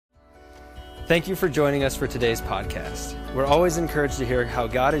Thank you for joining us for today's podcast. We're always encouraged to hear how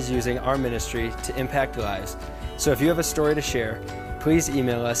God is using our ministry to impact lives. So if you have a story to share, please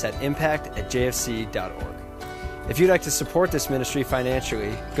email us at impact@jfc.org. If you'd like to support this ministry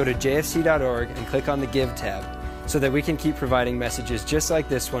financially, go to jfc.org and click on the Give tab so that we can keep providing messages just like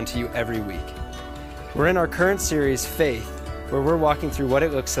this one to you every week. We're in our current series, Faith, where we're walking through what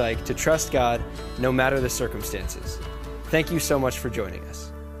it looks like to trust God no matter the circumstances. Thank you so much for joining us.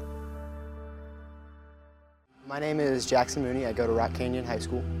 My name is Jackson Mooney. I go to Rock Canyon High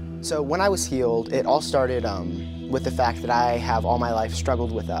School. So when I was healed, it all started with the fact that I have all my life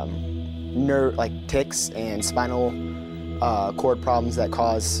struggled with tics and spinal cord problems that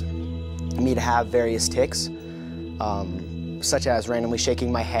cause me to have various tics, such as randomly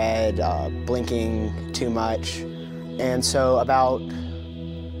shaking my head, blinking too much. And so about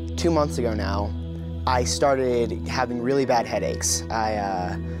 2 months ago now, I started having really bad headaches.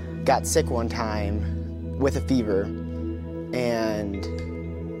 I got sick one time with a fever, and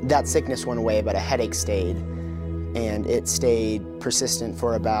that sickness went away, but a headache stayed, and it stayed persistent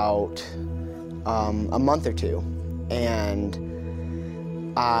for about a month or two. And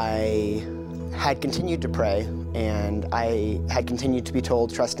I had continued to pray, and I had continued to be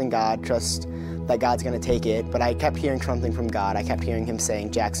told, trust in God, trust that God's going to take it, but I kept hearing something from God. I kept hearing him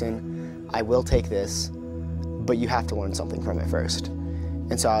saying, Jackson, I will take this, but you have to learn something from it first.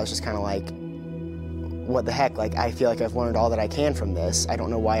 And so I was just kind of like, what the heck, like I feel like I've learned all that I can from this. I don't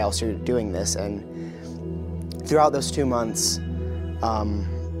know why else you're doing this. And throughout those 2 months,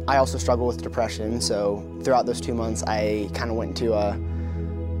 I also struggle with depression. So throughout those 2 months, I kind of went into a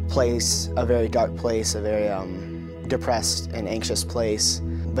very dark place, a very depressed and anxious place.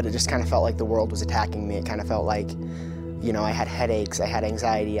 But it just kind of felt like the world was attacking me. It kind of felt like, I had headaches, I had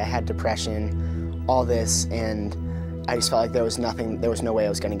anxiety, I had depression, all this, and I just felt like there was no way I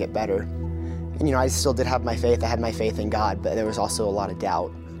was going to get better. And, I still did have my faith. I had my faith in God, but there was also a lot of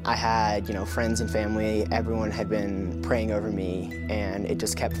doubt. I had, friends and family, everyone had been praying over me, and it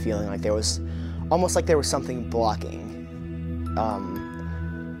just kept feeling like there was something blocking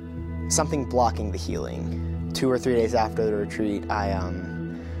the healing. 2 or 3 days after the retreat, I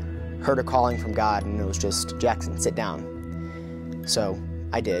heard a calling from God, and it was just, Jackson, sit down. So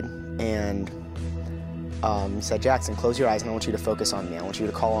I did, and he said, Jackson, close your eyes, and I want you to focus on me. I want you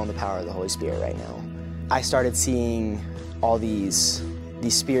to call on the power of the Holy Spirit right now. I started seeing all these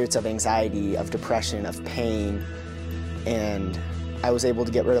spirits of anxiety, of depression, of pain, and I was able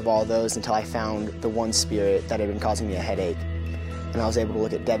to get rid of all those until I found the one spirit that had been causing me a headache. And I was able to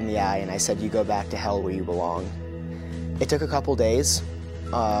look it dead in the eye, and I said, you go back to hell where you belong. It took a couple days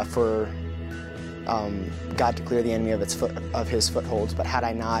for God to clear the enemy of his footholds, but had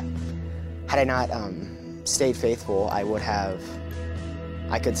I not stayed faithful, I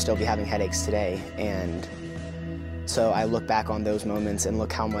could still be having headaches today. And so I look back on those moments and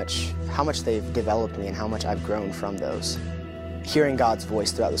look how much they've developed me and how much I've grown from those. Hearing God's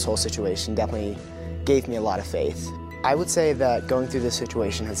voice throughout this whole situation definitely gave me a lot of faith. I would say that going through this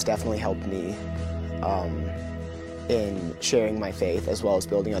situation has definitely helped me in sharing my faith as well as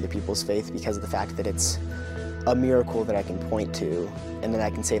building other people's faith, because of the fact that it's a miracle that I can point to, and then I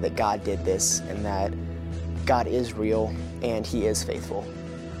can say that God did this and that God is real and he is faithful.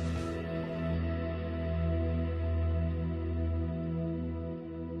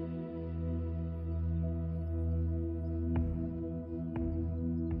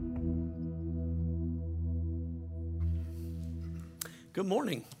 Good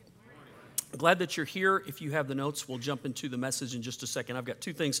morning. Glad that you're here. If you have the notes, we'll jump into the message in just a second. I've got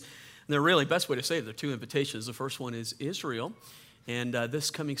 2 things, and they're really, best way to say it, they're 2 invitations. The first one is Israel, and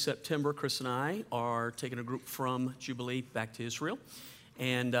this coming September, Chris and I are taking a group from Jubilee back to Israel,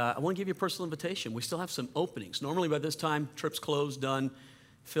 and I want to give you a personal invitation. We still have some openings. Normally by this time, trips closed, done,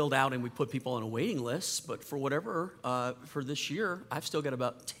 filled out, and we put people on a waiting list, but for this year, I've still got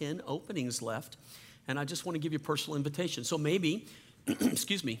about 10 openings left, and I just want to give you a personal invitation. So maybe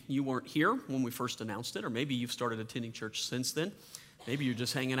excuse me, you weren't here when we first announced it, or maybe you've started attending church since then. Maybe you're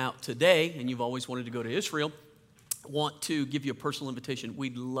just hanging out today and you've always wanted to go to Israel. Want to give you a personal invitation.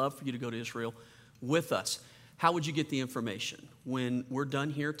 We'd love for you to go to Israel with us. How would you get the information? When we're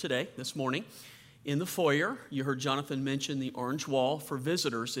done here today, this morning, in the foyer, you heard Jonathan mention the orange wall for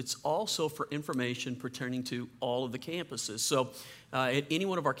visitors. It's also for information pertaining to all of the campuses. So at any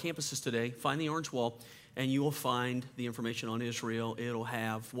one of our campuses today, find the orange wall, and you will find the information on Israel. It'll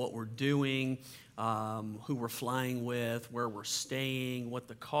have what we're doing, who we're flying with, where we're staying, what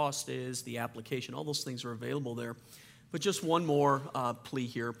the cost is, the application. All those things are available there. But just one more plea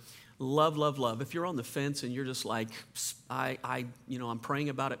here. Love, love, love. If you're on the fence and you're just like, I'm praying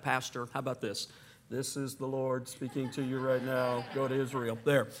about it, Pastor, how about this? This is the Lord speaking to you right now. Go to Israel.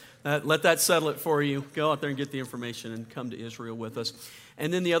 There. Let that settle it for you. Go out there and get the information and come to Israel with us.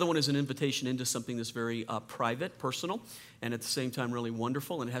 And then the other one is an invitation into something that's very private, personal, and at the same time really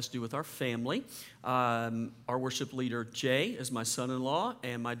wonderful, and it has to do with our family. Our worship leader, Jay, is my son-in-law,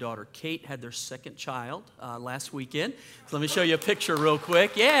 and my daughter, Kate, had their second child last weekend. So let me show you a picture real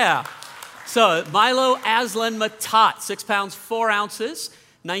quick. Yeah. So Milo Aslan Matat, 6 pounds, 4 ounces.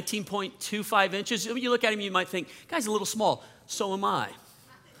 19.25 inches. When you look at him, you might think, guy's a little small. So am I.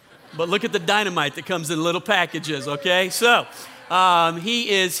 But look at the dynamite that comes in little packages, okay? So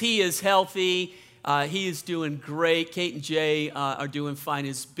he is healthy. He is doing great. Kate and Jay are doing fine.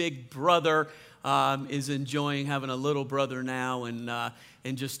 His big brother is enjoying having a little brother now and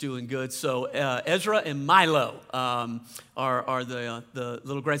just doing good. So Ezra and Milo are the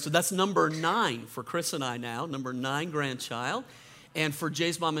little grandson. So that's number 9 for Chris and I now, number 9 grandchild. And for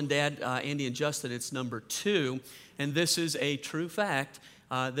Jay's mom and dad, Andy and Justin, it's number 2. And this is a true fact.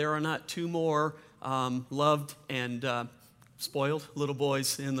 There are not 2 more loved and spoiled little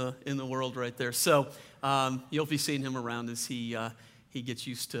boys in the world right there. So you'll be seeing him around as he gets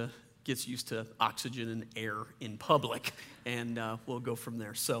used to oxygen and air in public, and we'll go from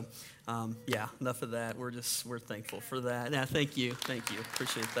there. So enough of that. We're thankful for that. Yeah, thank you,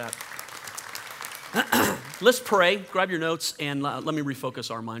 appreciate that. Let's pray. Grab your notes and let me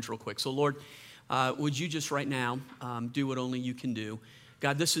refocus our minds real quick. So, Lord, would you just right now do what only you can do?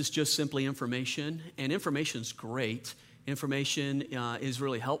 God, this is just simply information, and information's great. Information is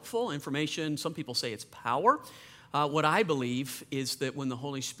really helpful. Information, some people say it's power. What I believe is that when the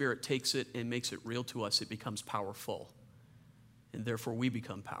Holy Spirit takes it and makes it real to us, it becomes powerful, and therefore we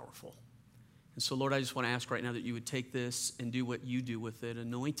become powerful. And so, Lord, I just want to ask right now that you would take this and do what you do with it.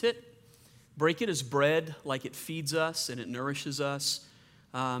 Anoint it. Break it as bread, like it feeds us and it nourishes us.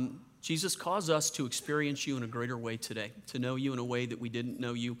 Jesus, cause us to experience you in a greater way today, to know you in a way that we didn't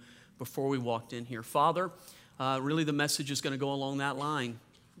know you before we walked in here. Father, really the message is going to go along that line,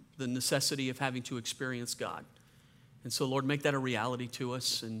 the necessity of having to experience God. And so, Lord, make that a reality to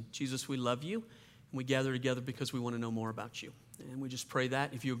us. And Jesus, we love you, and we gather together because we want to know more about you. And we just pray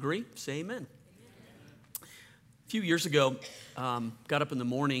that. If you agree, say amen. A few years ago, got up in the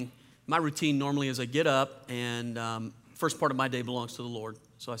morning. My routine normally is I get up, and first part of my day belongs to the Lord,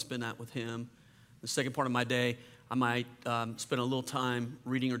 so I spend that with him. The second part of my day, I might spend a little time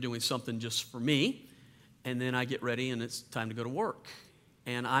reading or doing something just for me, and then I get ready, and it's time to go to work.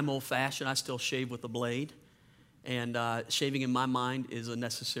 And I'm old-fashioned. I still shave with a blade, and shaving in my mind is a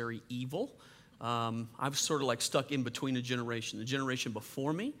necessary evil. I was sort of like stuck in between a generation. The generation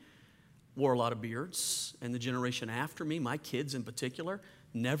before me wore a lot of beards, and the generation after me, my kids in particular,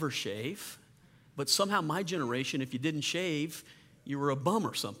 never shave. But somehow my generation, if you didn't shave, you were a bum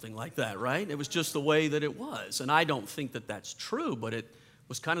or something like that, right? It was just the way that it was. And I don't think that that's true, but it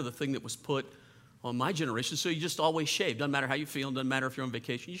was kind of the thing that was put on my generation. So you just always shave. Doesn't matter how you feel, doesn't matter if you're on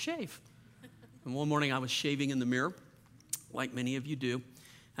vacation, you shave. And one morning I was shaving in the mirror, like many of you do,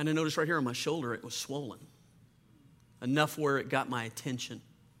 and I noticed right here on my shoulder it was swollen, enough where it got my attention.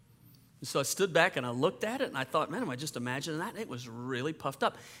 And so I stood back and I looked at it and I thought, man, am I just imagining that? And it was really puffed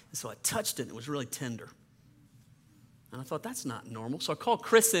up. And so I touched it and it was really tender. And I thought, that's not normal. So I called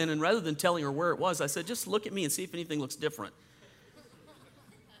Chris in, and rather than telling her where it was, I said, just look at me and see if anything looks different.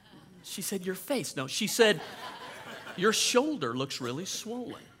 She said, your face. No, she said, your shoulder looks really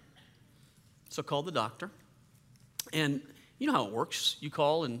swollen. So I called the doctor. And you know how it works. You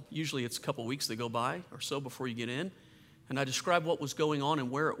call, and usually it's a couple weeks that go by or so before you get in. And I described what was going on and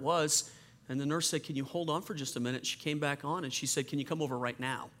where it was. And the nurse said, can you hold on for just a minute? She came back on and she said, can you come over right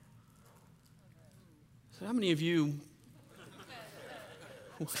now? So how many of you?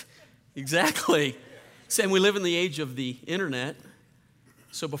 Exactly. And we live in the age of the internet.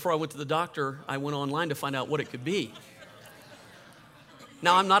 So before I went to the doctor, I went online to find out what it could be.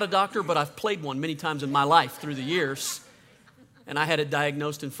 Now, I'm not a doctor, but I've played one many times in my life through the years. And I had it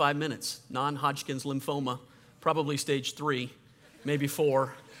diagnosed in 5 minutes. Non-Hodgkin's lymphoma. Probably stage 3, maybe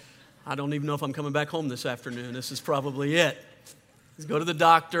 4. I don't even know if I'm coming back home this afternoon. This is probably it. Let's go to the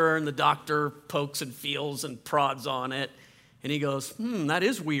doctor, and the doctor pokes and feels and prods on it. And he goes, that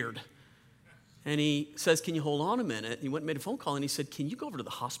is weird. And he says, can you hold on a minute? And he went and made a phone call, and he said, can you go over to the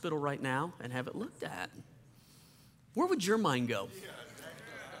hospital right now and have it looked at? Where would your mind go?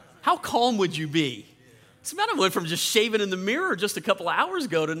 How calm would you be? So I went from just shaving in the mirror just a couple hours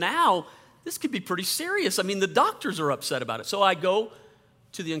ago to now, this could be pretty serious. I mean, the doctors are upset about it. So I go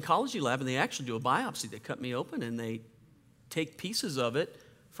to the oncology lab, and they actually do a biopsy. They cut me open, and they take pieces of it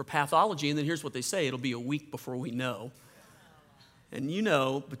for pathology, and then here's what they say, it'll be a week before we know. And you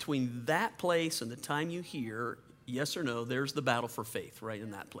know, between that place and the time you hear yes or no, there's the battle for faith right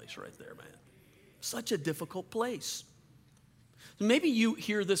in that place right there, man. Such a difficult place. Maybe you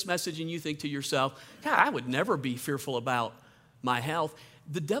hear this message and you think to yourself, God, I would never be fearful about my health.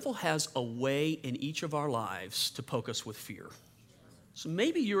 The devil has a way in each of our lives to poke us with fear. So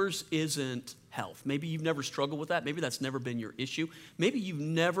maybe yours isn't health. Maybe you've never struggled with that. Maybe that's never been your issue. Maybe you've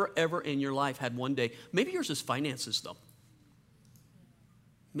never, ever in your life had one day. Maybe yours is finances, though.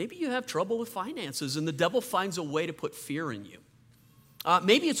 Maybe you have trouble with finances and the devil finds a way to put fear in you.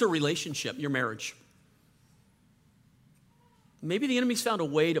 Maybe it's a relationship, your marriage. Maybe the enemy's found a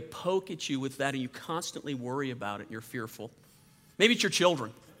way to poke at you with that and you constantly worry about it and you're fearful. Maybe it's your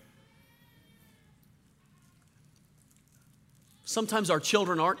children. Sometimes our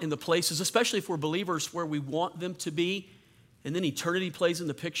children aren't in the places, especially if we're believers, where we want them to be, and then eternity plays in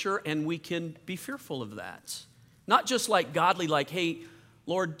the picture and we can be fearful of that. Not just like godly, like, hey,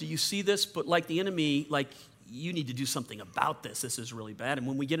 Lord, do you see this? But like the enemy, like, you need to do something about this. This is really bad. And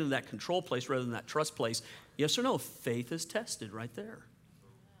when we get into that control place rather than that trust place, yes or no, faith is tested right there.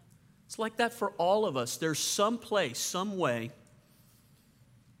 It's like that for all of us. There's some place, some way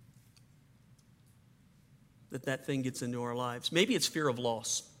that thing gets into our lives. Maybe it's fear of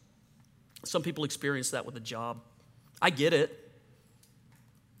loss. Some people experience that with a job. I get it.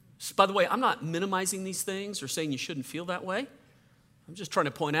 By the way, I'm not minimizing these things or saying you shouldn't feel that way. I'm just trying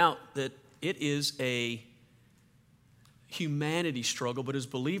to point out that it is a humanity struggle, but as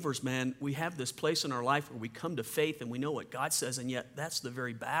believers, man, we have this place in our life where we come to faith and we know what God says, and yet that's the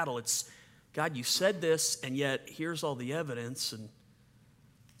very battle. It's, God, you said this, and yet here's all the evidence, and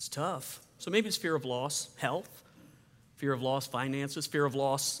it's tough. So maybe it's fear of loss, health, fear of loss, finances, fear of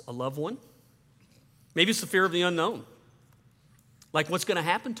loss, a loved one. Maybe it's the fear of the unknown, like what's going to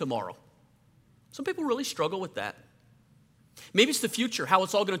happen tomorrow. Some people really struggle with that. Maybe it's the future, how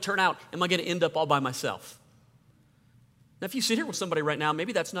it's all going to turn out. Am I going to end up all by myself? Now, if you sit here with somebody right now,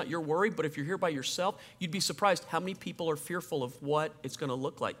 maybe that's not your worry, but if you're here by yourself, you'd be surprised how many people are fearful of what it's going to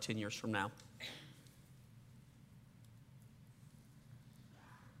look like 10 years from now.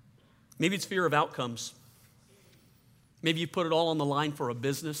 Maybe it's fear of outcomes. Maybe you put it all on the line for a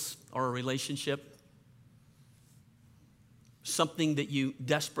business or a relationship, something that you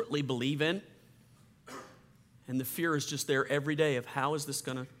desperately believe in. And the fear is just there every day of how is this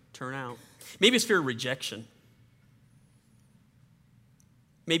going to turn out? Maybe it's fear of rejection.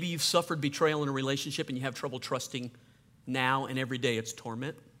 Maybe you've suffered betrayal in a relationship and you have trouble trusting now and every day. It's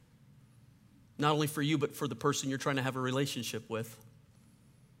torment. Not only for you, but for the person you're trying to have a relationship with.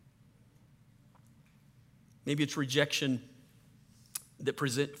 Maybe it's rejection that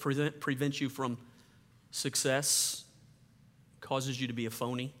prevents you from success, causes you to be a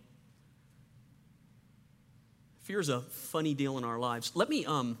phony. Fear is a funny deal in our lives. Let me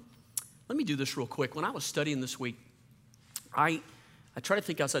do this real quick. When I was studying this week, I try to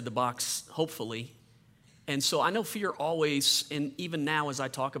think outside the box, hopefully. And so I know fear always, and even now as I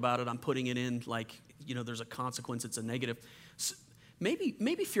talk about it, I'm putting it in like, you know, there's a consequence, it's a negative. So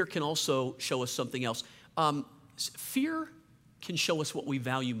maybe fear can also show us something else. Fear can show us what we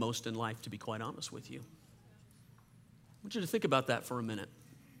value most in life, to be quite honest with you. I want you to think about that for a minute.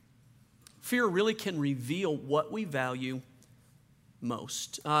 Fear really can reveal what we value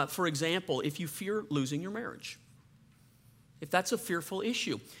most. For example, if you fear losing your marriage, if that's a fearful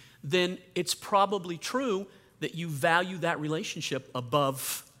issue, then it's probably true that you value that relationship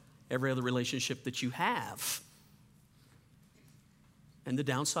above every other relationship that you have. And the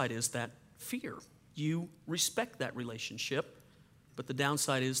downside is that fear. You respect that relationship, but the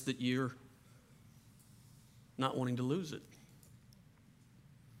downside is that you're not wanting to lose it.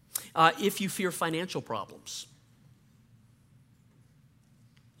 If you fear financial problems,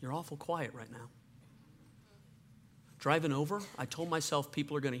 you're awful quiet right now. Driving over, I told myself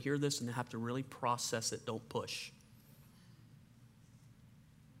people are going to hear this and they have to really process it. Don't push.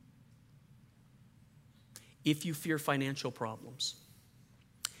 If you fear financial problems,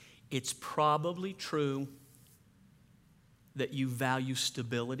 it's probably true that you value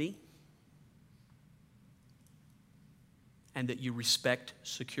stability and that you respect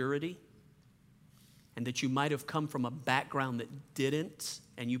security and that you might have come from a background that didn't,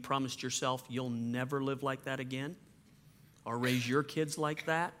 and you promised yourself you'll never live like that again, or raise your kids like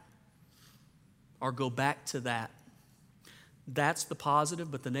that, or go back to that. That's the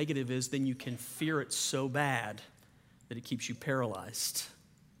positive, but the negative is then you can fear it so bad that it keeps you paralyzed.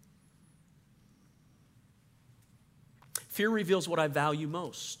 Fear reveals what I value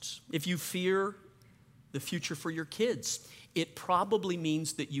most. If you fear the future for your kids. It probably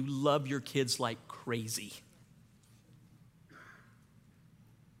means that you love your kids like crazy.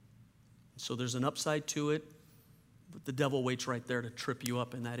 So there's an upside to it, but the devil waits right there to trip you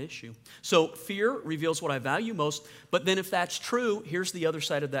up in that issue. So fear reveals what I value most, but then if that's true, here's the other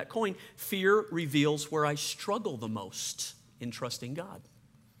side of that coin. Fear reveals where I struggle the most in trusting God.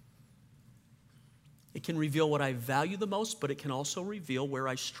 It can reveal what I value the most, but it can also reveal where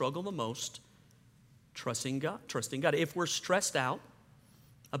I struggle the most trusting God. If we're stressed out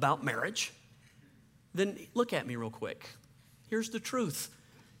about marriage, then look at me real quick. Here's the truth.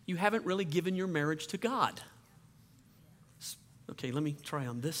 You haven't really given your marriage to God. Okay, let me try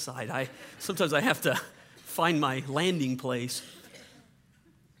on this side. Sometimes I have to find my landing place.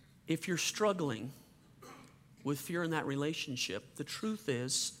 If you're struggling with fear in that relationship, the truth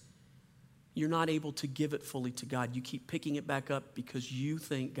is you're not able to give it fully to God. You keep picking it back up because you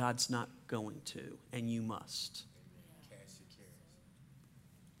think God's not going to, and you must.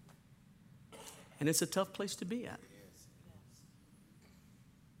 And it's a tough place to be at.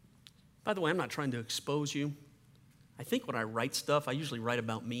 By the way, I'm not trying to expose you. I think when I write stuff, I usually write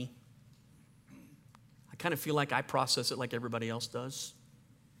about me. I kind of feel like I process it like everybody else does.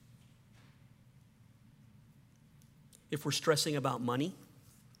 If we're stressing about money,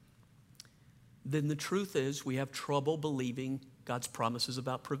 then the truth is we have trouble believing God's promises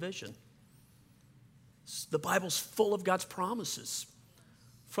about provision. The Bible's full of God's promises.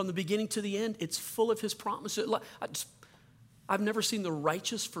 From the beginning to the end, it's full of His promises. I've never seen the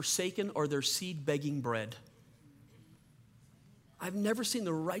righteous forsaken or their seed begging bread. I've never seen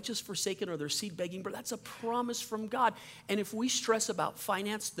the righteous forsaken or their seed begging bread. That's a promise from God. And if we stress about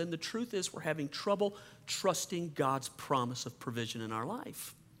finance, then the truth is we're having trouble trusting God's promise of provision in our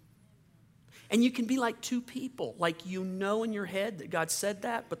life. And you can be like two people, like you know in your head that God said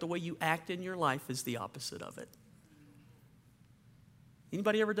that, but the way you act in your life is the opposite of it.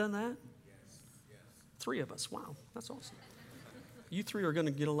 Anybody ever done that? Yes. 3 of us. Wow, that's awesome. You 3 are going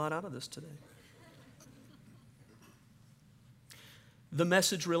to get a lot out of this today. The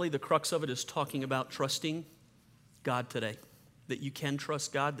message, really, the crux of it is talking about trusting God today. That you can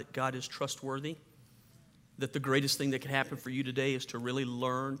trust God, that God is trustworthy. That the greatest thing that could happen for you today is to really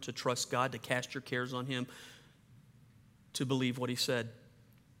learn to trust God, to cast your cares on Him, to believe what He said.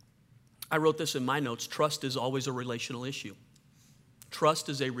 I wrote this in my notes. Trust is always a relational issue. Trust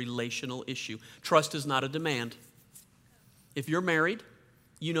is a relational issue. Trust is not a demand. If you're married,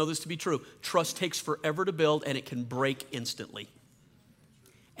 you know this to be true. Trust takes forever to build, and it can break instantly.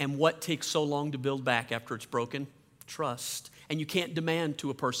 And what takes so long to build back after it's broken? Trust. And you can't demand to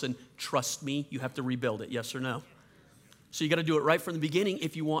a person, trust me. You have to rebuild it, yes or no? So you got to do it right from the beginning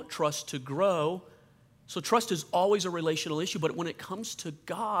if you want trust to grow. So trust is always a relational issue, but when it comes to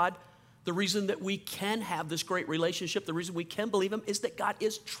God, the reason that we can have this great relationship, the reason we can believe Him is that God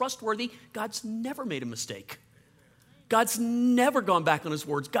is trustworthy. God's never made a mistake. God's never gone back on His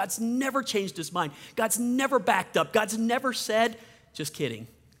words. God's never changed His mind. God's never backed up. God's never said, just kidding.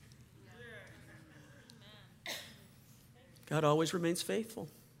 God always remains faithful.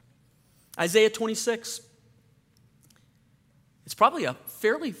 Isaiah 26. It's probably a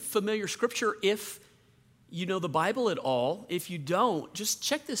fairly familiar scripture if you know the Bible at all. If you don't, just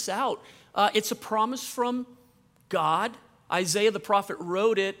check this out. It's a promise from God. Isaiah the prophet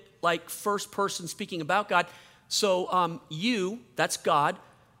wrote it like first person speaking about God. So that's God.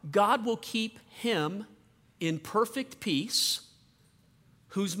 God will keep him in perfect peace,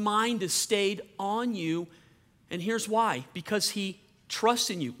 whose mind is stayed on you. And here's why. Because He trusts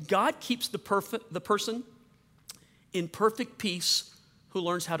in you. God keeps the person in perfect peace who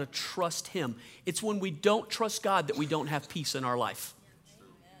learns how to trust Him. It's when we don't trust God that we don't have peace in our life.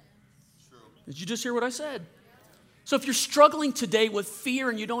 Did you just hear what I said? So if you're struggling today with fear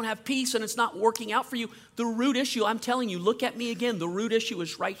and you don't have peace and it's not working out for you, the root issue, I'm telling you, look at me again, the root issue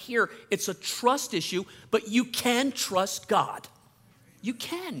is right here. It's a trust issue, but you can trust God. You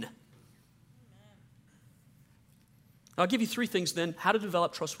can. I'll give you 3 things then, how to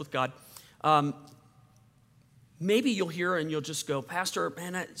develop trust with God. Maybe you'll hear and you'll just go, Pastor,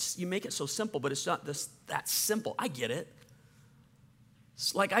 man, you make it so simple, but it's not that simple. I get it.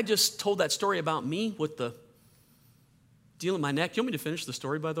 It's like I just told that story about me with the deal in my neck. You want me to finish the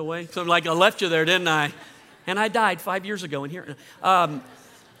story, by the way? So I left you there, didn't I? And I died 5 years ago in here.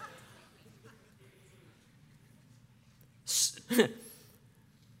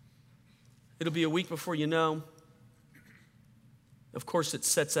 It'll be a week before you know. Of course, it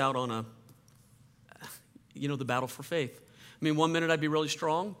sets out on the battle for faith. I mean, one minute I'd be really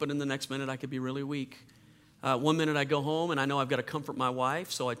strong, but in the next minute I could be really weak. One minute I go home and I know I've got to comfort my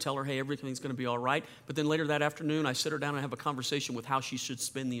wife, so I tell her, hey, everything's going to be all right. But then later that afternoon, I sit her down and have a conversation with how she should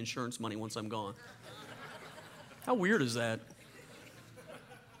spend the insurance money once I'm gone. How weird is that?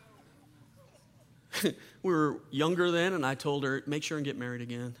 We were younger then, and I told her, make sure and get married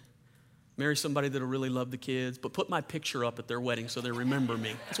again. Marry somebody that'll really love the kids, but put my picture up at their wedding so they remember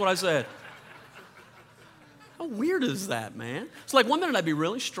me. That's what I said. How weird is that, man? It's like one minute I'd be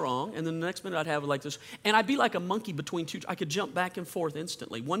really strong, and then the next minute I'd have like this, and I'd be like a monkey between two. I could jump back and forth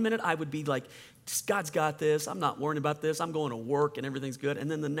instantly. One minute I would be like, God's got this. I'm not worrying about this. I'm going to work, and everything's good.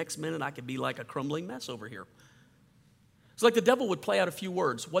 And then the next minute I could be like a crumbling mess over here. It's like the devil would play out a few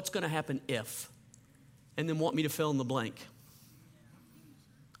words. What's going to happen if? And then want me to fill in the blank.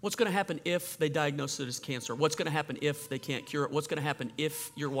 What's going to happen if they diagnose it as cancer? What's going to happen if they can't cure it? What's going to happen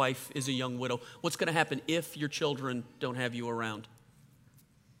if your wife is a young widow? What's going to happen if your children don't have you around?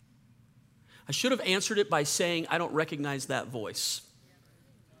 I should have answered it by saying, I don't recognize that voice,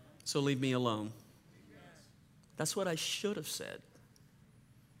 so leave me alone. That's what I should have said.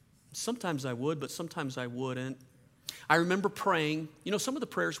 Sometimes I would, but sometimes I wouldn't. I remember praying. You know, some of the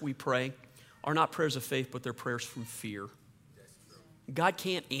prayers we pray are not prayers of faith, but they're prayers from fear. God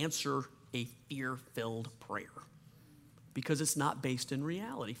can't answer a fear-filled prayer because it's not based in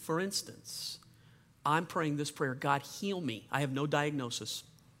reality. For instance, I'm praying this prayer, God, heal me. I have no diagnosis.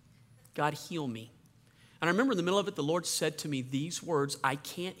 God, heal me. And I remember in the middle of it, the Lord said to me these words, I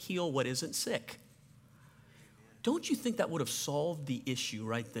can't heal what isn't sick. Don't you think that would have solved the issue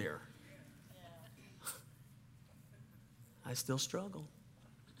right there? I still struggle.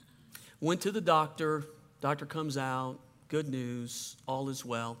 Went to the doctor. Doctor comes out. Good news. All is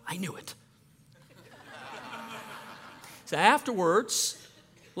well. I knew it. So afterwards,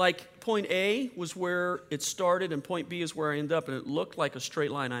 like point A was where it started and point B is where I ended up, and it looked like a straight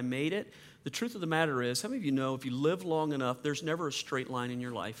line. I made it. The truth of the matter is, how many of you know if you live long enough, there's never a straight line in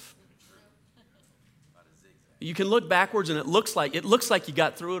your life? You can look backwards and it looks like you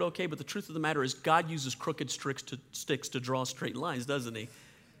got through it okay, but the truth of the matter is God uses crooked sticks to draw straight lines, doesn't he?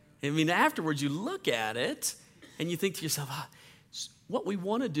 I mean, afterwards you look at it and you think to yourself, what we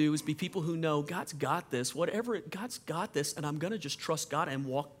want to do is be people who know God's got this, God's got this, and I'm going to just trust God and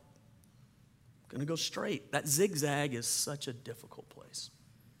walk. I'm going to go straight. That zigzag is such a difficult place.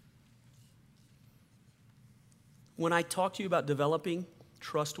 When I talk to you about developing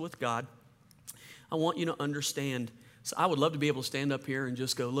trust with God, I want you to understand. So I would love to be able to stand up here and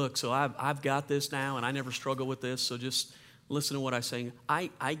just go, look, so I've got this now, and I never struggle with this, so just listen to what I'm saying.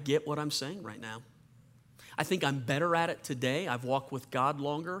 I get what I'm saying right now. I think I'm better at it today. I've walked with God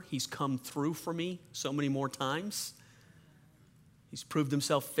longer. He's come through for me so many more times. He's proved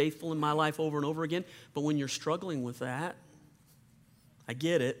himself faithful in my life over and over again. But when you're struggling with that, I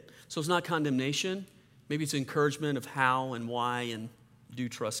get it. So it's not condemnation. Maybe it's encouragement of how and why and do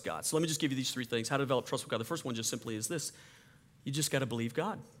trust God. So let me just give you these three things. How to develop trust with God. The first one just simply is this. You just got to believe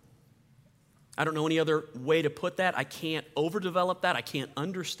God. I don't know any other way to put that. I can't overdevelop that. I can't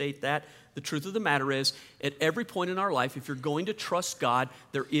understate that. The truth of the matter is, at every point in our life, if you're going to trust God,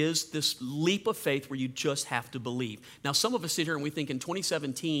 there is this leap of faith where you just have to believe. Now, some of us sit here and we think in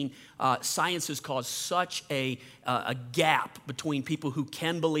 2017, science has caused such a gap between people who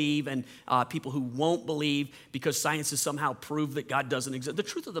can believe and people who won't believe because science has somehow proved that God doesn't exist. The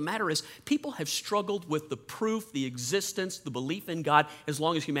truth of the matter is, people have struggled with the proof, the existence, the belief in God as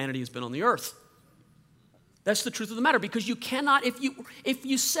long as humanity has been on the earth. That's the truth of the matter, because you cannot, if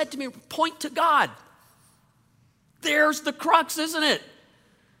you said to me, point to God, there's the crux, isn't it?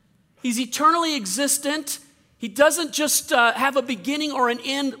 He's eternally existent. He doesn't just have a beginning or an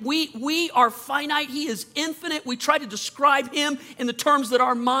end. We are finite. He is infinite. We try to describe him in the terms that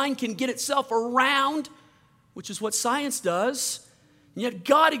our mind can get itself around, which is what science does. And yet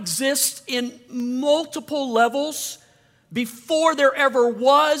God exists in multiple levels. Before there ever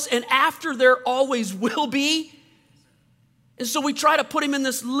was and after there always will be. And so we try to put him in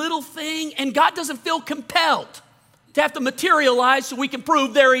this little thing, and God doesn't feel compelled to have to materialize so we can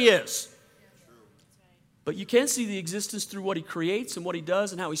prove there he is. But you can see the existence through what he creates and what he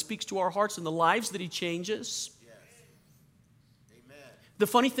does and how he speaks to our hearts and the lives that he changes. The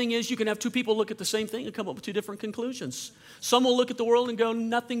funny thing is, you can have two people look at the same thing and come up with two different conclusions. Some will look at the world and go,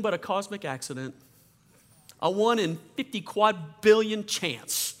 nothing but a cosmic accident. A 1 in 50 quadrillion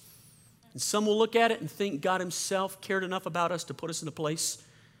chance. And some will look at it and think God himself cared enough about us to put us in a place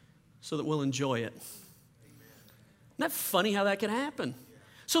so that we'll enjoy it. Isn't that funny how that can happen?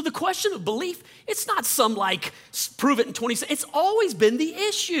 So the question of belief, it's not some like prove it in 20 seconds. It's always been the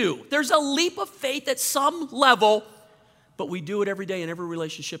issue. There's a leap of faith at some level, but we do it every day in every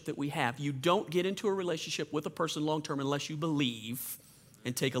relationship that we have. You don't get into a relationship with a person long term unless you believe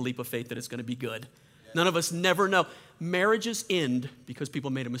and take a leap of faith that it's going to be good. None of us never know. Marriages end because people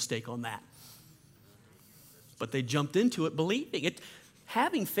made a mistake on that. But they jumped into it believing it.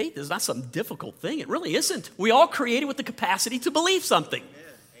 Having faith is not some difficult thing. It really isn't. We all created with the capacity to believe something.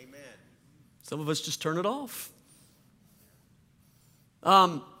 Amen. Some of us just turn it off.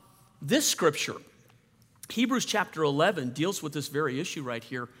 This scripture, Hebrews chapter 11, deals with this very issue right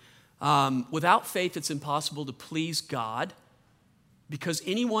here. Without faith, it's impossible to please God because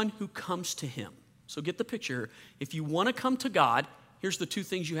anyone who comes to him. So get the picture here. If you want to come to God, here's the two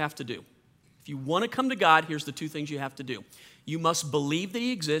things you have to do. If you want to come to God, here's the two things you have to do. You must believe that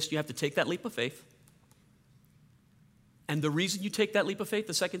he exists. You have to take that leap of faith. And the reason you take that leap of faith,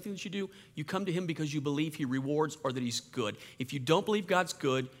 the second thing that you do, you come to him because you believe he rewards or that he's good. If you don't believe God's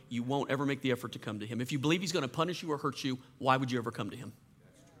good, you won't ever make the effort to come to him. If you believe he's going to punish you or hurt you, why would you ever come to him?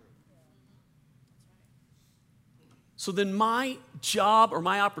 So then my job or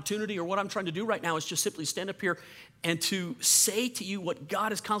my opportunity or what I'm trying to do right now is just simply stand up here and to say to you what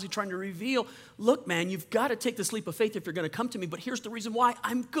God is constantly trying to reveal. Look, man, you've got to take this leap of faith if you're going to come to me, but here's the reason why.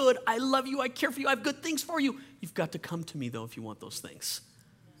 I'm good. I love you. I care for you. I have good things for you. You've got to come to me, though, if you want those things.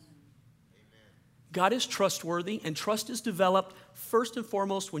 Amen. God is trustworthy, and trust is developed first and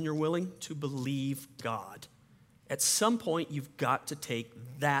foremost when you're willing to believe God. At some point, you've got to take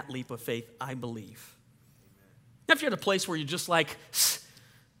that leap of faith, I believe. Now, if you're at a place where you're just like,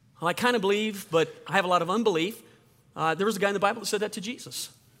 well, I kind of believe, but I have a lot of unbelief, there was a guy in the Bible that said that to Jesus.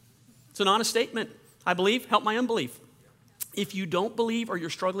 It's an honest statement. I believe, help my unbelief. If you don't believe or you're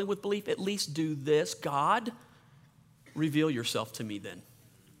struggling with belief, at least do this. God, reveal yourself to me then.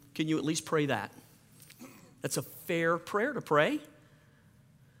 Can you at least pray that? That's a fair prayer to pray. Amen.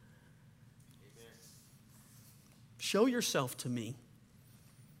 Show yourself to me.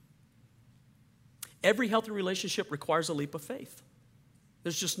 Every healthy relationship requires a leap of faith.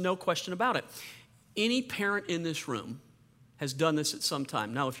 There's just no question about it. Any parent in this room has done this at some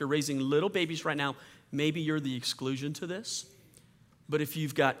time. Now, if you're raising little babies right now, maybe you're the exclusion to this. But if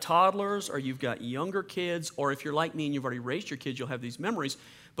you've got toddlers or you've got younger kids, or if you're like me and you've already raised your kids, you'll have these memories.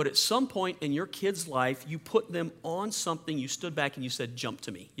 But at some point in your kid's life, you put them on something, you stood back and you said, jump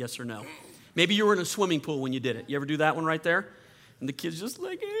to me, yes or no. Maybe you were in a swimming pool when you did it. You ever do that one right there? And the kid's just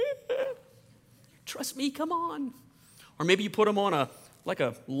like, trust me, come on. Or maybe you put them on a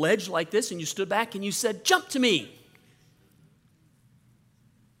ledge like this and you stood back and you said, jump to me.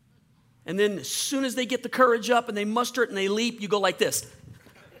 And then as soon as they get the courage up and they muster it and they leap, you go like this.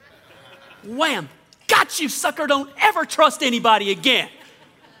 Wham! Got you, sucker. Don't ever trust anybody again.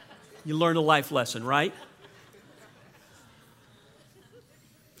 You learn a life lesson, right?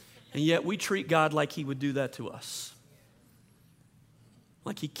 And yet we treat God like he would do that to us.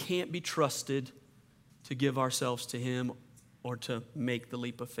 Like he can't be trusted to give ourselves to him or to make the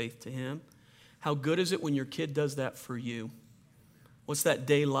leap of faith to him. How good is it when your kid does that for you? What's that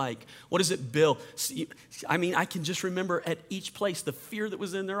day like? What does it build? I mean, I can just remember at each place the fear that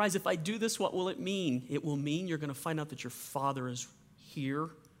was in their eyes. If I do this, what will it mean? It will mean you're going to find out that your Father is here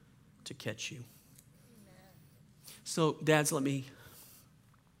to catch you. Amen. So, dads, let me...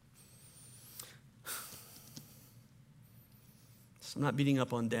 So I'm not beating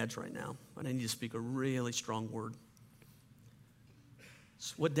up on dads right now, but I need to speak a really strong word.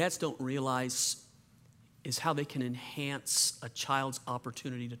 So what dads don't realize is how they can enhance a child's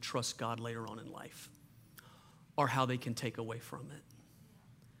opportunity to trust God later on in life, or how they can take away from it.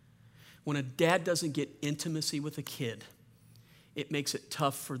 When a dad doesn't get intimacy with a kid, it makes it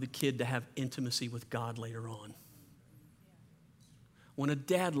tough for the kid to have intimacy with God later on. When a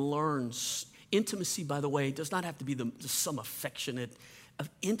dad learns, intimacy, by the way, does not have to be some affectionate.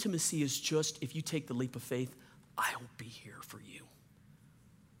 Intimacy is just, if you take the leap of faith, I'll be here for you.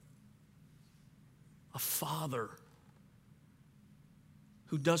 A father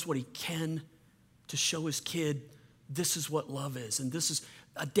who does what he can to show his kid this is what love is. And this is,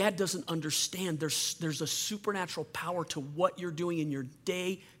 a dad doesn't understand there's a supernatural power to what you're doing in your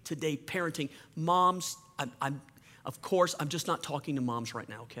day-to-day parenting. Moms, of course, I'm just not talking to moms right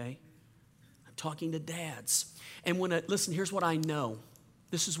now, okay? I'm talking to dads. And listen, here's what I know.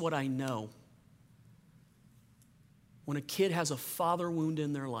 This is what I know. When a kid has a father wound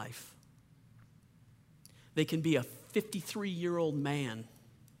in their life, they can be a 53-year-old man,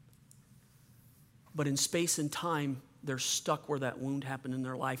 but in space and time, they're stuck where that wound happened in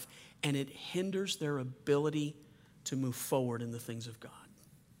their life, and it hinders their ability to move forward in the things of God.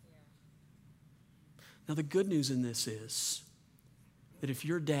 Yeah. Now, the good news in this is that if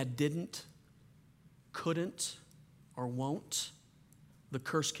your dad couldn't, or won't, the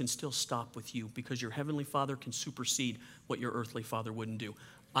curse can still stop with you because your heavenly Father can supersede what your earthly father wouldn't do.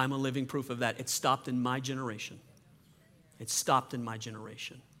 I'm a living proof of that. It stopped in my generation. It stopped in my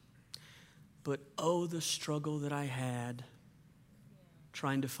generation. But oh, the struggle that I had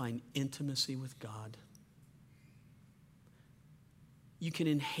trying to find intimacy with God. You can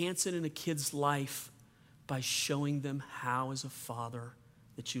enhance it in a kid's life by showing them how, as a father,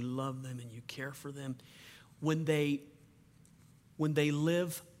 that you love them and you care for them. When they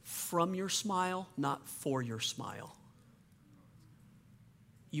live from your smile, not for your smile,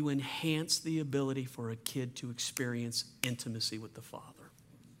 you enhance the ability for a kid to experience intimacy with the Father.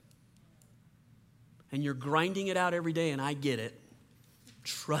 And you're grinding it out every day, and I get it.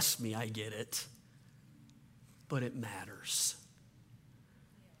 Trust me, I get it. But it matters.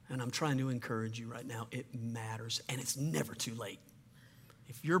 And I'm trying to encourage you right now. It matters, and it's never too late.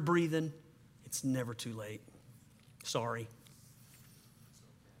 If you're breathing, it's never too late. Sorry.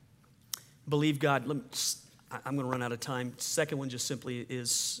 Believe God. I'm going to run out of time. Second one just simply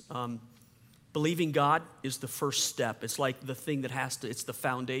is believing God is the first step. It's like the thing that it's the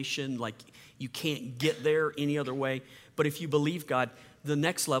foundation. Like you can't get there any other way. But if you believe God, the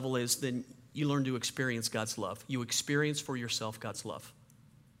next level is then you learn to experience God's love. You experience for yourself God's love.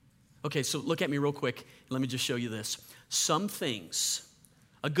 Okay, so look at me real quick. Let me just show you this. Some things,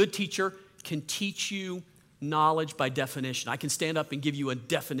 a good teacher can teach you knowledge by definition. I can stand up and give you a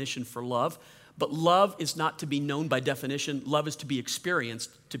definition for love, but love is not to be known by definition. Love is to be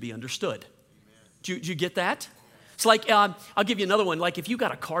experienced, to be understood. Do you get that? It's like, I'll give you another one. Like if you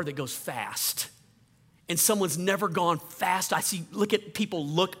got a car that goes fast and someone's never gone fast, look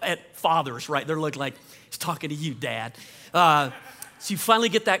at fathers, right? They're looking like, he's talking to you, Dad. So you finally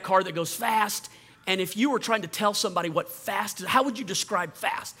get that car that goes fast, and if you were trying to tell somebody what fast is, how would you describe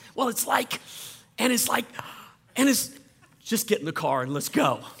fast? Well, it's just get in the car and let's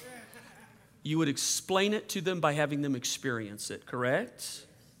go. You would explain it to them by having them experience it, correct?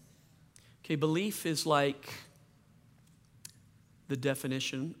 Okay, belief is like the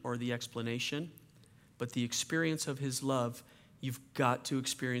definition or the explanation, but the experience of His love, you've got to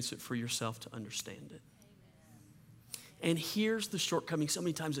experience it for yourself to understand it. And here's the shortcoming so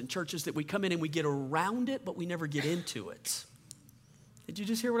many times in churches that we come in and we get around it, but we never get into it. Did you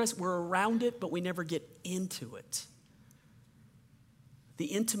just hear what I said? We're around it, but we never get into it. The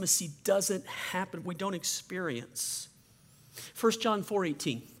intimacy doesn't happen. We don't experience. 1 John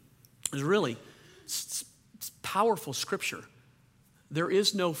 4:18 is really it's powerful scripture. There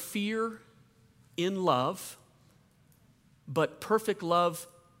is no fear in love, but perfect love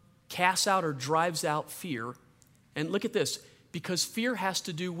casts out or drives out fear. And look at this, because fear has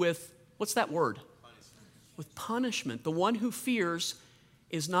to do with, what's that word? Punishment. With punishment. The one who fears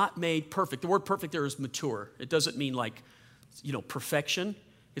is not made perfect. The word perfect there is mature. It doesn't mean like, perfection.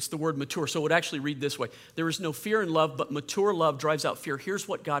 It's the word mature. So it would actually read this way. There is no fear in love, but mature love drives out fear. Here's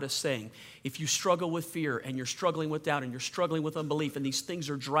what God is saying. If you struggle with fear and you're struggling with doubt and you're struggling with unbelief and these things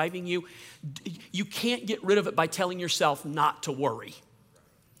are driving you, you can't get rid of it by telling yourself not to worry.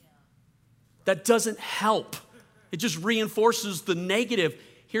 That doesn't help. It just reinforces the negative.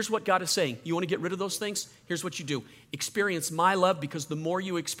 Here's what God is saying. You want to get rid of those things? Here's what you do. Experience my love, because the more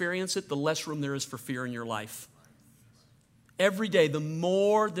you experience it, the less room there is for fear in your life. Every day, the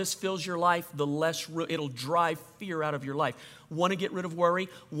more this fills your life, the less it'll drive fear out of your life. Want to get rid of worry?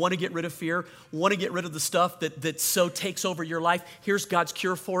 Want to get rid of fear? Want to get rid of the stuff that so takes over your life? Here's God's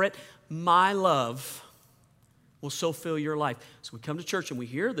cure for it. My love will so fill your life. So we come to church and we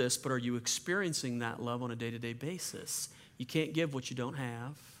hear this, but are you experiencing that love on a day-to-day basis? You can't give what you don't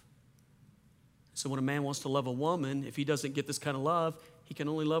have. So when a man wants to love a woman, if he doesn't get this kind of love, he can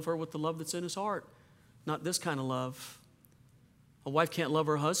only love her with the love that's in his heart, not this kind of love. A wife can't love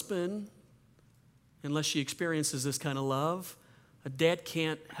her husband unless she experiences this kind of love. A dad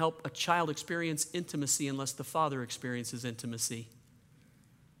can't help a child experience intimacy unless the father experiences intimacy.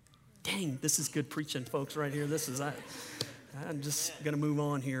 Dang, this is good preaching, folks, right here. I'm just going to move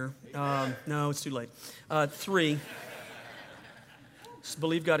on here. No, it's too late. 3,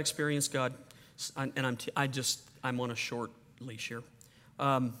 believe God, experience God. And I'm on a short leash here.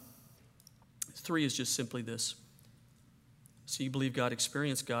 3 is just simply this. So you believe God,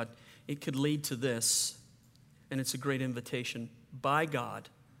 experience God. It could lead to this, and it's a great invitation by God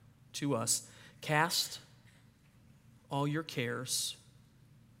to us. Cast all your cares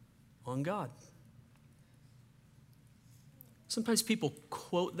on God. Sometimes people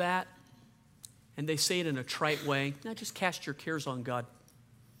quote that and they say it in a trite way. Now just cast your cares on God.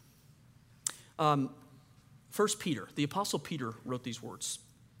 1 Peter, the Apostle Peter wrote these words.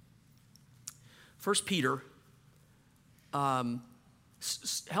 1 Peter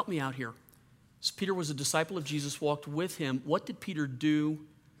Help me out here. So Peter was a disciple of Jesus, walked with him. What did Peter do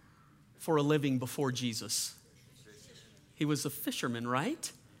for a living before Jesus? He was a fisherman,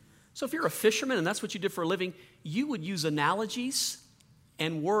 right? So if you're a fisherman and that's what you did for a living, you would use analogies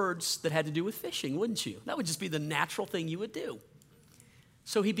and words that had to do with fishing, wouldn't you? That would just be the natural thing you would do.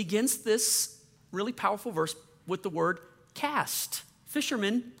 So he begins this really powerful verse with the word cast.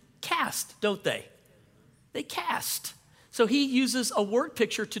 Fishermen cast, don't they? They cast. So he uses a word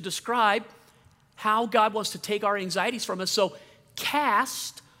picture to describe how God wants to take our anxieties from us. So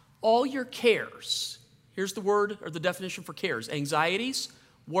cast all your cares. Here's the word or the definition for cares. Anxieties,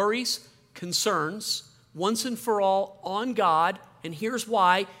 worries, concerns, once and for all on God. And here's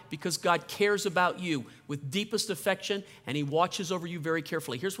why, because God cares about you with deepest affection and he watches over you very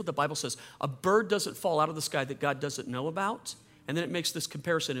carefully. Here's what the Bible says. A bird doesn't fall out of the sky that God doesn't know about. And then it makes this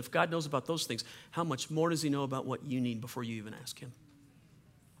comparison. If God knows about those things, how much more does he know about what you need before you even ask him?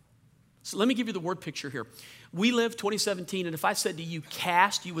 So let me give you the word picture here. We live 2017, and if I said to you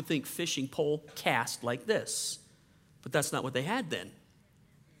cast, you would think fishing pole cast like this. But that's not what they had then.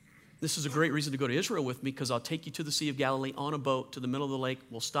 This is a great reason to go to Israel with me because I'll take you to the Sea of Galilee on a boat to the middle of the lake.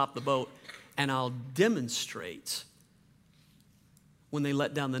 We'll stop the boat, and I'll demonstrate when they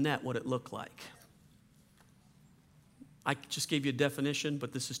let down the net what it looked like. I just gave you a definition,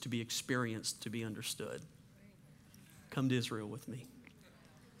 but this is to be experienced, to be understood. Come to Israel with me.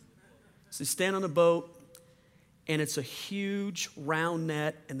 So they stand on a boat, and it's a huge round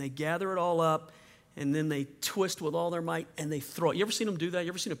net, and they gather it all up, and then they twist with all their might, and they throw it. You ever seen them do that? You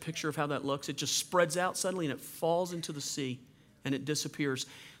ever seen a picture of how that looks? It just spreads out suddenly, and it falls into the sea, and it disappears.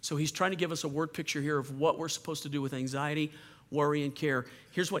 So he's trying to give us a word picture here of what we're supposed to do with anxiety, worry, and care.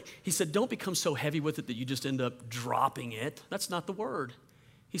 Here's what he said. Don't become so heavy with it that you just end up dropping it. That's not the word.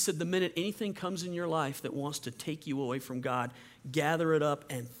 He said the minute anything comes in your life that wants to take you away from God, gather it up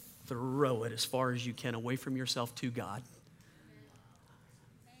and throw it as far as you can away from yourself to God.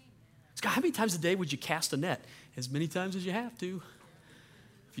 Scott, how many times a day would you cast a net? As many times as you have to.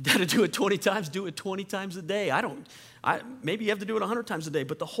 If you got to do it 20 times, do it 20 times a day. Maybe you have to do it 100 times a day,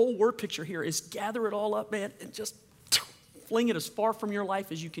 but the whole word picture here is gather it all up, man, and just fling it as far from your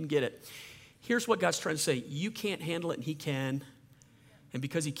life as you can get it. Here's what God's trying to say. You can't handle it, and he can. And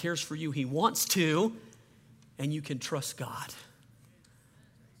because he cares for you, he wants to, and you can trust God.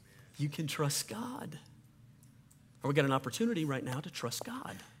 You can trust God. Or we got an opportunity right now to trust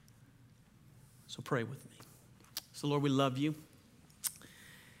God. So pray with me. So Lord, we love you.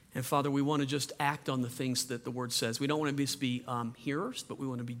 And Father, we want to just act on the things that the word says. We don't want to just be hearers, but we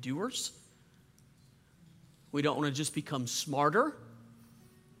want to be doers. We don't want to just become smarter.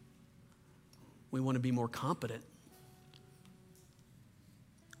 We want to be more competent.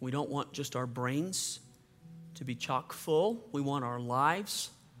 We don't want just our brains to be chock full. We want our lives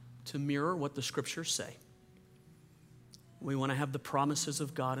to mirror what the scriptures say. We want to have the promises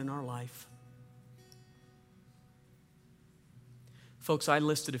of God in our life. Folks, I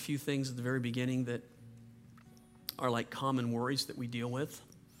listed a few things at the very beginning that are like common worries that we deal with.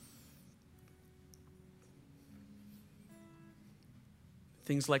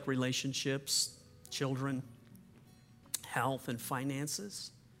 Things like relationships, children, health and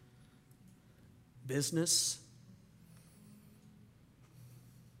finances, business.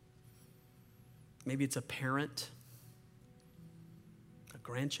 Maybe it's a parent, a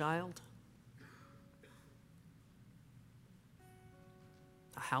grandchild,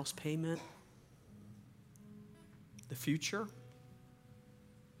 a house payment, the future,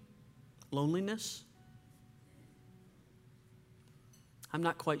 loneliness. I'm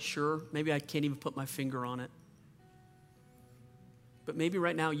not quite sure. Maybe I can't even put my finger on it. But maybe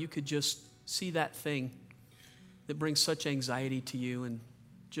right now you could just see that thing that brings such anxiety to you and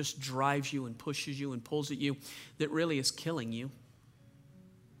just drives you and pushes you and pulls at you that really is killing you.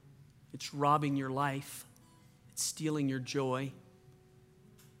 It's robbing your life. It's stealing your joy.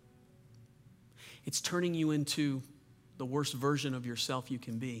 It's turning you into the worst version of yourself you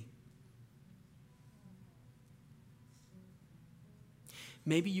can be.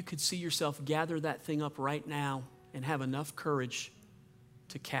 Maybe you could see yourself gather that thing up right now and have enough courage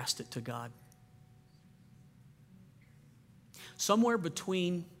to cast it to God. Somewhere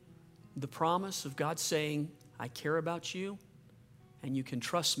between the promise of God saying, I care about you and you can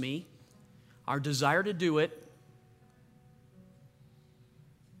trust me, our desire to do it,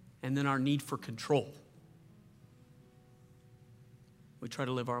 and then our need for control. We try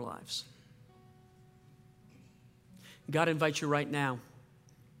to live our lives. God invites you right now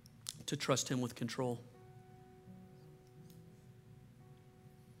to trust him with control.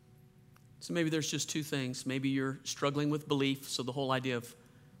 As So maybe there's just two things. Maybe you're struggling with belief, so the whole idea of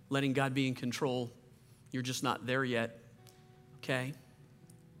letting God be in control, you're just not there yet. Okay?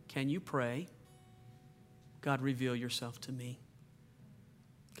 Can you pray? God, reveal yourself to me.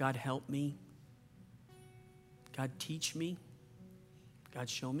 God, help me. God, teach me. God,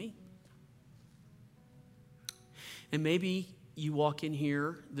 show me. And maybe you walk in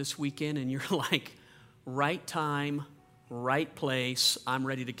here this weekend and you're like, right time, right place. I'm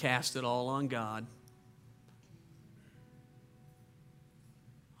ready to cast it all on God.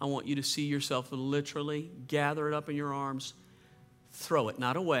 I want you to see yourself literally gather it up in your arms, throw it,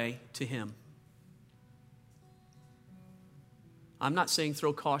 not away, to Him. I'm not saying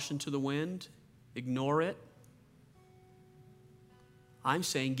throw caution to the wind, ignore it. I'm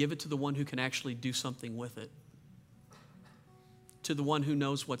saying give it to the one who can actually do something with it, to the one who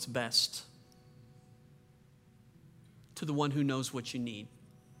knows what's best, to the one who knows what you need.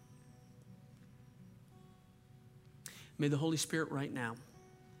 May the Holy Spirit right now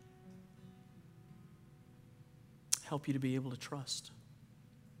help you to be able to trust.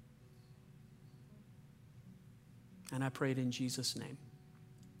 And I pray it in Jesus' name.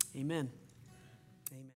 Amen.